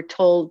because you were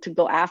told to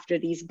go after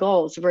these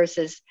goals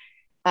versus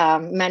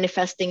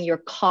manifesting your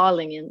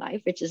calling in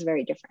life, which is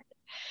very different,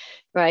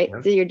 right?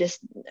 Yeah. So you're just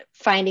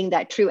finding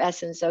that true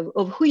essence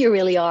of who you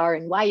really are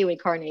and why you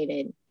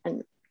incarnated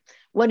and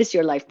what is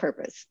your life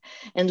purpose,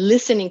 and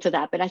listening to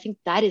that. But I think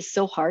that is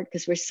so hard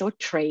because we're so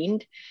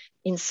trained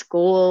in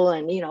school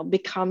and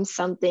become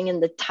something,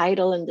 and the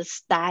title and the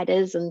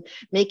status and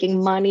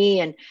making money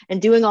and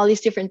doing all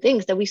these different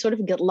things that we sort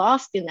of get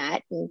lost in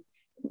that, and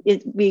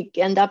we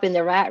end up in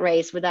the rat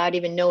race without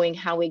even knowing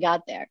how we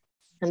got there.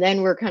 And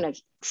then we're kind of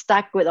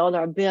stuck with all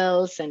our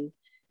bills and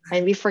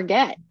we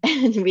forget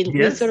and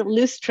we sort of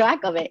lose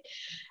track of it.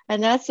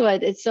 And that's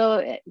what it's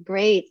so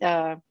great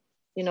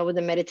with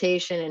the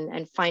meditation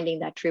and finding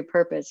that true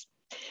purpose.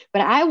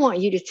 But I want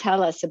you to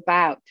tell us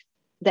about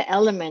the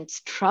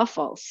Elements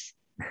Truffles,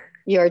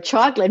 your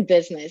chocolate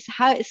business.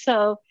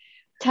 So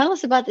tell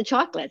us about the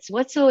chocolates.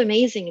 What's so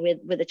amazing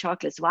with the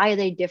chocolates? Why are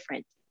they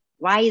different?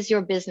 Why is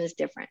your business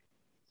different?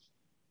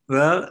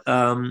 Well,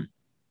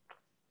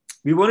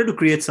 we wanted to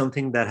create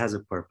something that has a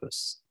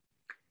purpose.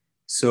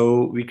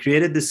 So we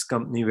created this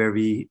company where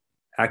we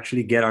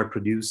actually get our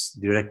produce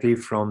directly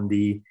from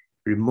the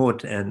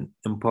remote and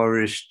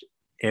impoverished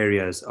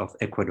areas of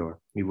Ecuador.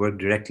 We work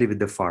directly with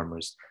the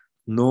farmers,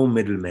 no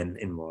middlemen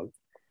involved.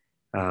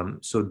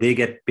 So they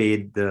get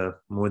paid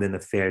more than a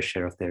fair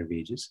share of their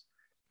wages.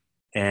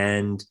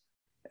 And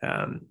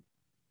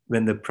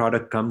when the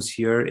product comes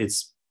here,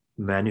 it's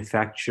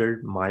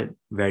manufactured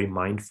very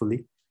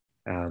mindfully.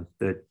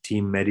 The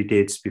team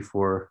meditates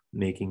before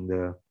making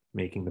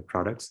the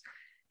products.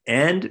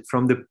 And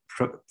from the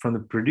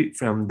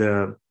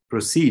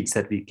proceeds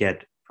that we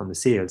get from the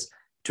sales,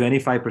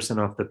 25%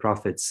 of the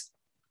profits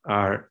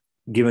are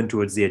given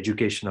towards the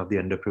education of the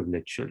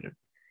underprivileged children.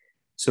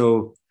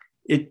 So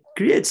it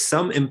creates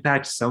some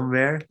impact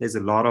somewhere. There's a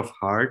lot of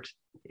heart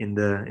in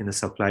the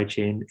supply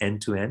chain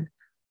end to end.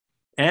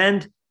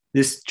 And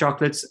these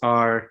chocolates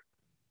are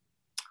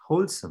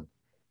wholesome.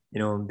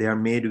 They are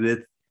made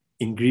with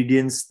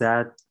ingredients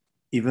that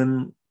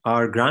even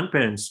our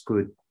grandparents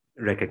could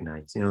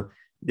recognize.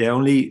 There are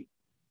only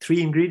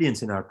 3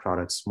 ingredients in our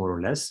products, more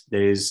or less.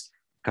 There is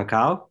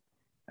cacao,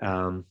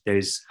 there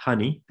is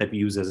honey that we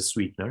use as a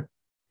sweetener,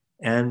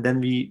 and then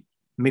we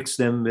mix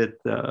them with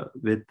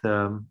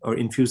or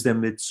infuse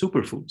them with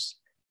superfoods,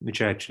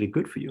 which are actually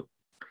good for you.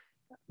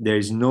 There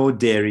is no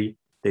dairy,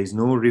 there is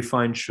no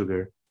refined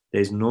sugar,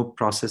 there is no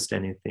processed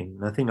anything,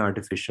 nothing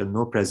artificial,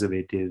 no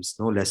preservatives,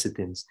 no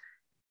lecithins,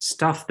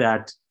 stuff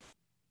that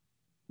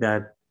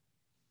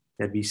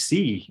we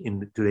see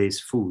in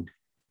today's food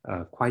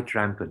quite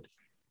rampant.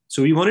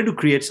 So we wanted to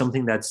create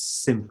something that's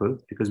simple,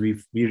 because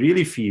we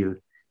really feel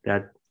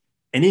that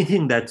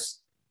anything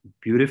that's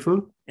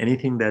beautiful,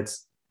 anything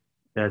that's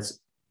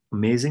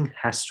amazing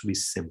has to be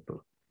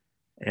simple.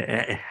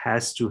 It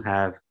has to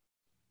have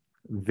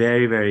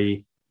very,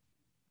 very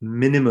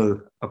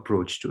minimal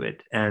approach to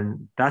it.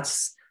 And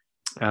that's,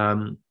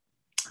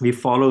 we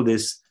follow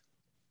this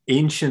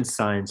ancient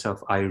science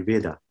of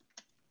Ayurveda,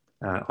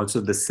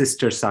 also the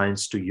sister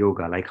science to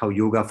yoga, like how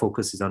yoga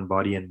focuses on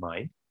body and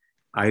mind.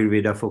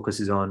 Ayurveda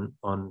focuses on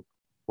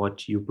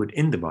what you put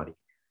in the body.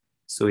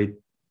 So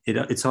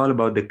it's all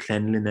about the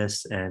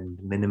cleanliness and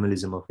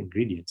minimalism of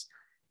ingredients.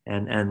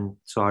 And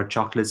so our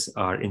chocolates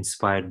are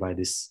inspired by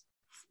this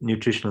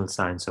nutritional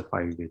science of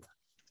Ayurveda.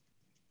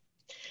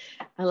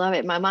 I love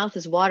it. My mouth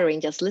is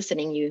watering just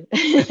listening to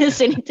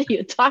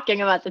you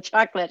talking about the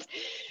chocolates.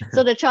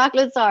 So the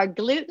chocolates are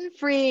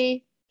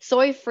gluten-free,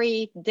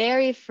 soy-free,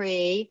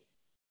 dairy-free,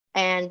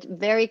 and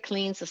very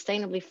clean,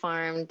 sustainably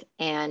farmed,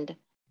 and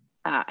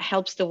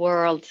helps the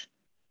world,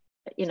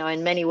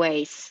 in many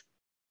ways,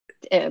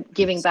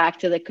 giving back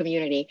to the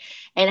community.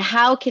 And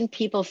how can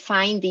people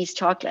find these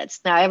chocolates?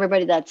 Now,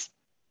 everybody that's,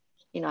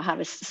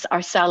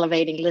 are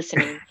salivating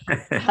listening,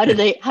 how do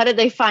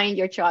they find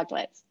your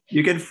chocolates?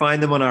 You can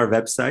find them on our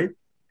website,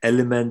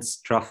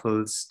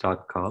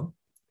 elementstruffles.com,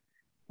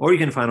 or you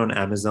can find on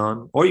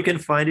Amazon, or you can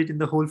find it at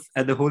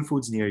the Whole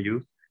Foods near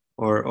you,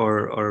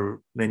 or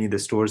many of the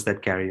stores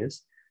that carry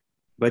us.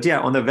 But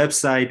yeah, on the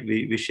website,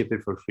 we ship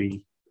it for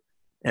free,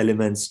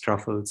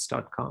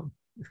 elementstruffles.com.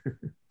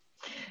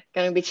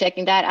 Going to be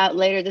checking that out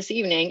later this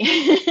evening.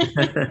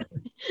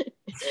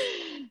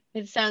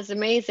 It sounds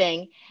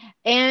amazing.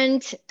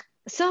 And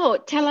so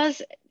tell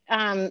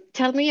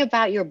me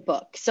about your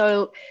book.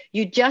 So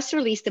you just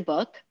released a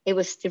book. It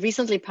was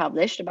recently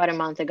published about a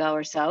month ago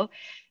or so,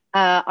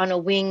 on a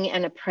wing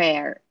and a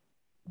prayer.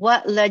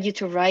 What led you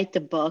to write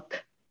the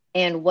book,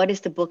 and what is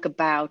the book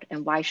about,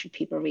 and why should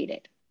people read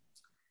it?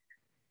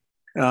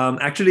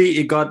 Actually,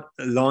 it got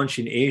launched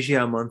in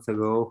Asia a month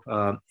ago.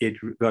 It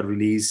got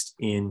released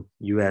in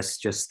US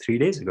just 3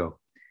 days ago.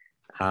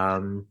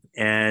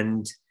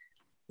 And,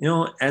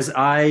 as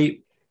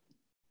I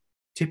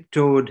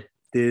tiptoed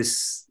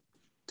this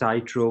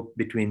tightrope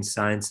between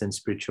science and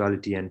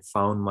spirituality and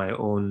found my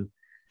own,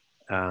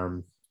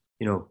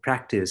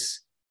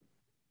 practice,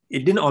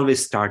 it didn't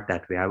always start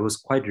that way. I was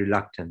quite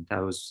reluctant.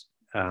 I was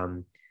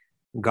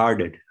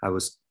guarded. I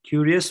was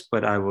curious,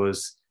 but I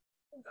was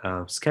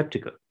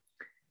skeptical.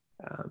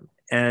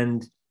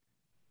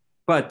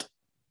 But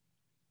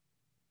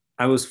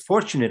I was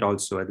fortunate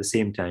also at the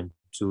same time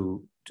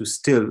to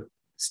still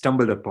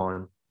stumble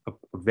upon a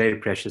very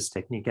precious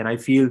technique. And I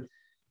feel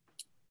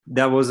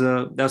that was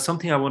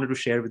something I wanted to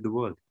share with the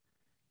world.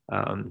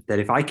 That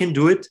if I can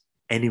do it,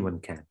 anyone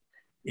can.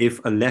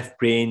 If a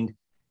left-brained,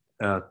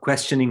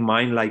 questioning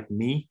mind like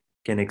me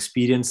can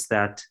experience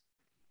that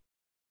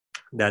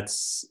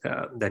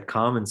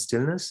calm and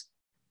stillness,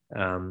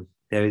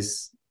 there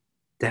is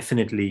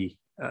definitely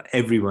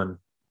everyone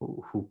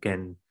who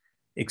can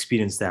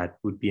experience that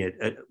would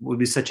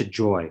be such a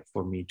joy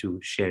for me to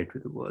share it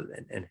with the world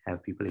and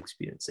have people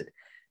experience it.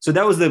 So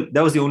that was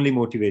the only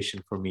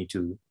motivation for me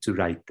to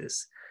write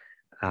this.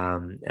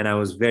 And I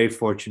was very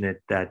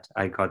fortunate that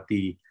I got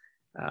an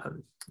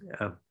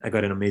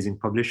amazing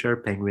publisher.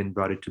 Penguin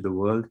brought it to the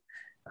world.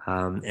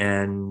 I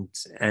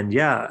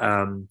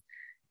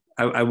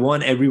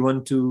want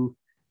everyone to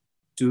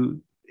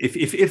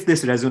if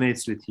this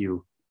resonates with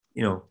you,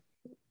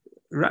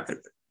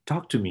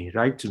 talk to me,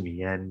 write to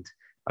me, and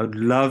I would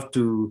love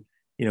to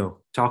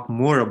talk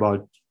more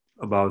about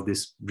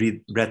this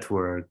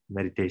breathwork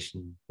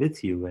meditation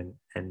with you,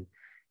 and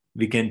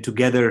we can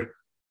together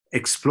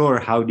explore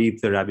how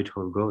deep the rabbit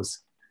hole goes.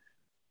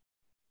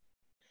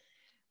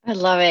 I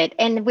love it.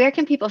 And where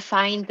can people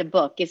find the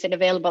book? Is it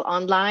available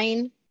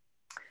online?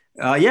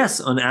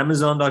 Yes, on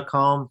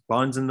Amazon.com,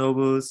 Barnes and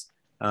Nobles.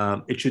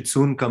 It should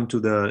soon come to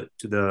the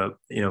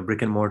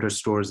brick and mortar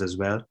stores as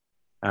well.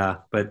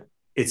 But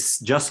it's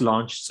just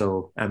launched,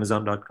 so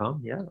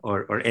Amazon.com,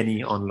 or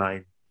any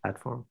online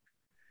platform.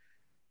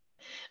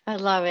 I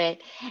love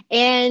it.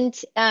 And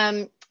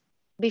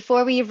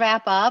before we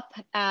wrap up,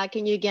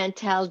 can you again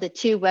tell the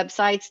two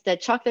websites, the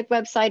chocolate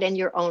website and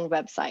your own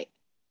website?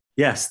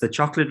 Yes, the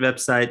chocolate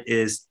website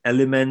is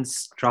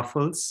Elements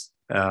Truffles,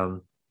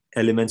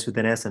 Elements with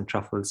an S and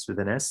Truffles with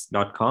an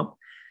S.com.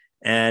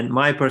 And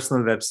my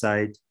personal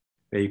website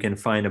where you can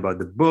find about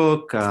the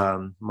book.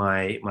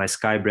 My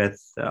Sky Breath,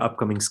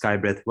 upcoming Sky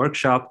Breath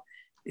workshop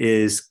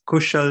is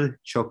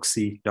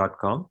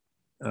kushalchoksi.com.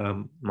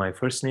 My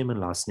first name and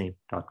last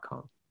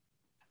name.com.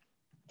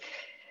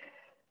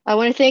 I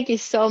want to thank you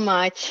so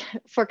much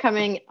for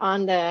coming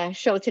on the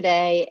show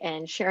today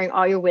and sharing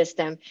all your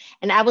wisdom.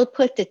 And I will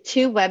put the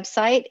two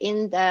websites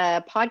in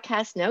the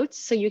podcast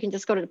notes. So you can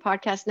just go to the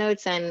podcast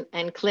notes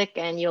and click,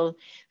 and you'll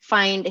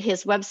find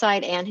his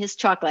website and his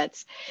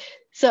chocolates.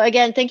 So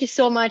again, thank you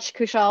so much,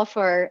 Kushal,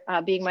 for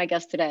being my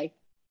guest today.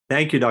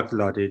 Thank you, Dr.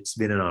 Lottie. It's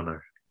been an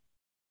honor.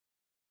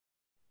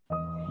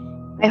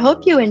 I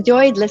hope you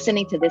enjoyed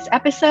listening to this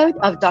episode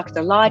of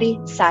Dr.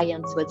 Lottie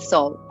Science with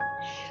Soul.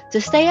 To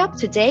stay up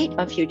to date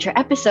on future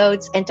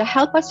episodes and to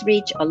help us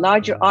reach a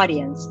larger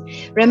audience,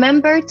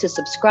 remember to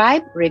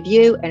subscribe,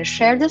 review, and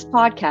share this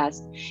podcast,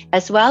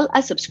 as well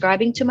as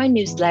subscribing to my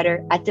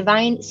newsletter at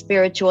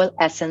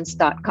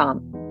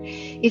divinespiritualessence.com.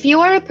 If you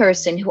are a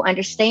person who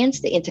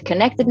understands the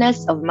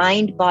interconnectedness of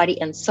mind,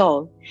 body, and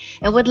soul,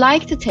 and would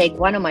like to take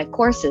one of my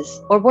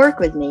courses or work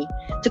with me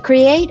to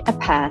create a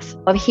path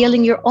of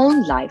healing your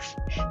own life,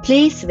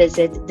 please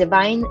visit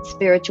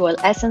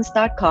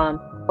divinespiritualessence.com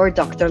or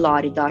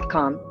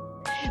drlottie.com.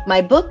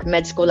 My book,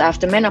 Med School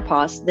After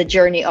Menopause, The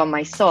Journey of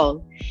My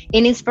Soul,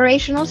 an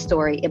inspirational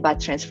story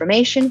about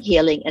transformation,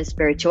 healing, and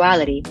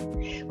spirituality,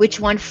 which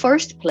won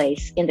first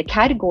place in the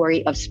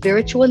category of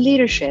spiritual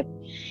leadership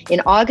in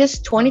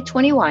August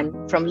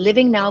 2021 from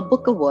Living Now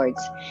Book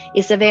Awards,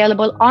 is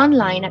available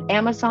online at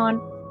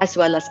Amazon as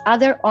well as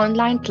other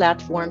online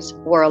platforms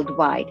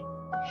worldwide.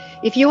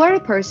 If you are a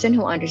person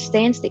who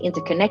understands the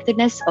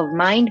interconnectedness of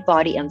mind,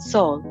 body, and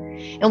soul,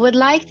 and would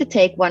like to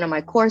take one of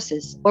my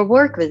courses or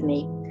work with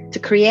me to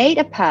create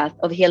a path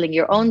of healing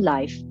your own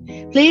life,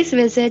 please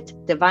visit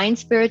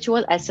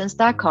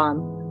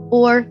divinespiritualessence.com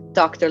or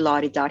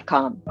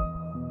drlottie.com.